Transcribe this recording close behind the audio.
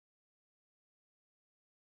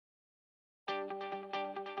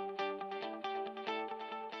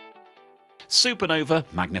SuperNova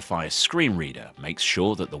Magnifier screen reader makes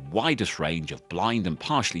sure that the widest range of blind and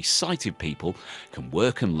partially sighted people can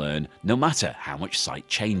work and learn no matter how much sight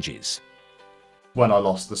changes. When I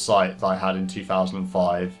lost the sight that I had in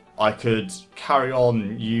 2005, I could carry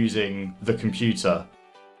on using the computer.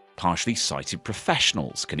 Partially sighted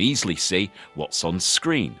professionals can easily see what's on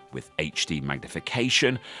screen with HD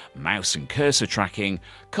magnification, mouse and cursor tracking,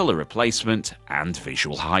 colour replacement and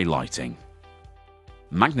visual highlighting.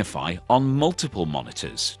 Magnify on multiple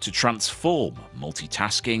monitors to transform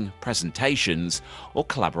multitasking, presentations or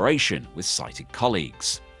collaboration with sighted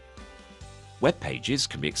colleagues. Web pages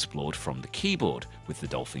can be explored from the keyboard with the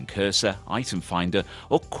Dolphin cursor, item finder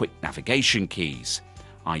or quick navigation keys.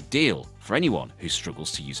 Ideal for anyone who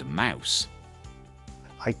struggles to use a mouse.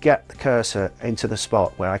 I get the cursor into the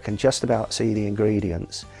spot where I can just about see the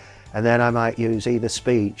ingredients, and then I might use either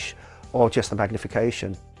speech or just the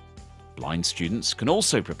magnification. Blind students can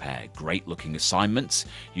also prepare great-looking assignments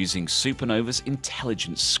using SuperNova's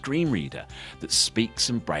intelligent screen reader that speaks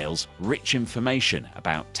and brailles rich information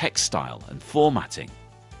about text style and formatting.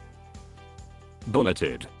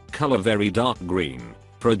 Bulleted, color very dark green,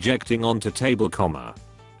 projecting onto table comma.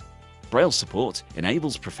 Braille support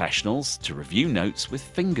enables professionals to review notes with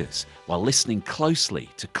fingers while listening closely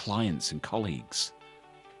to clients and colleagues.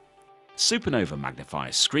 SuperNova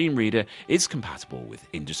Magnifier screen reader is compatible with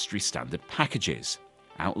industry standard packages.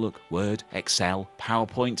 Outlook, Word, Excel,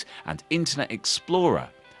 PowerPoint and Internet Explorer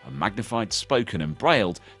are magnified, spoken and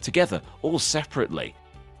brailled together or separately.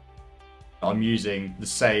 I'm using the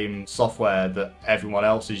same software that everyone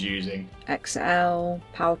else is using. Excel,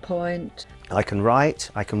 PowerPoint. I can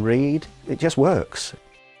write, I can read, it just works.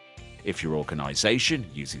 If your organisation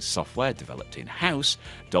uses software developed in-house,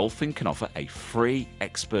 Dolphin can offer a free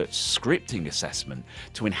expert scripting assessment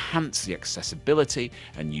to enhance the accessibility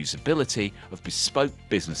and usability of bespoke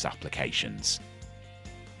business applications.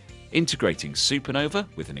 Integrating SuperNova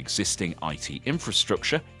with an existing IT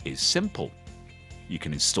infrastructure is simple. You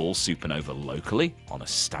can install SuperNova locally on a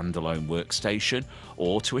standalone workstation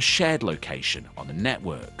or to a shared location on a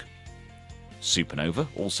network. SuperNova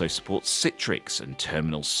also supports Citrix and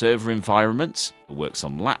terminal server environments, works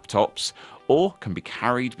on laptops, or can be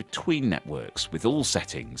carried between networks with all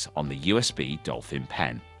settings on the USB Dolphin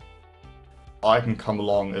pen. I can come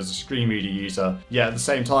along as a screen reader user, yet at the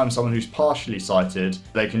same time someone who's partially sighted,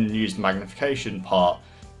 they can use the magnification part.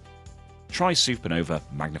 Try SuperNova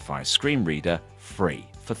Magnifier screen reader free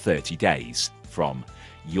for 30 days from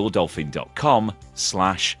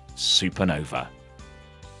yourdolphin.com/supernova.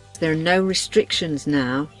 There are no restrictions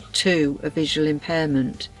now to a visual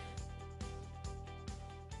impairment.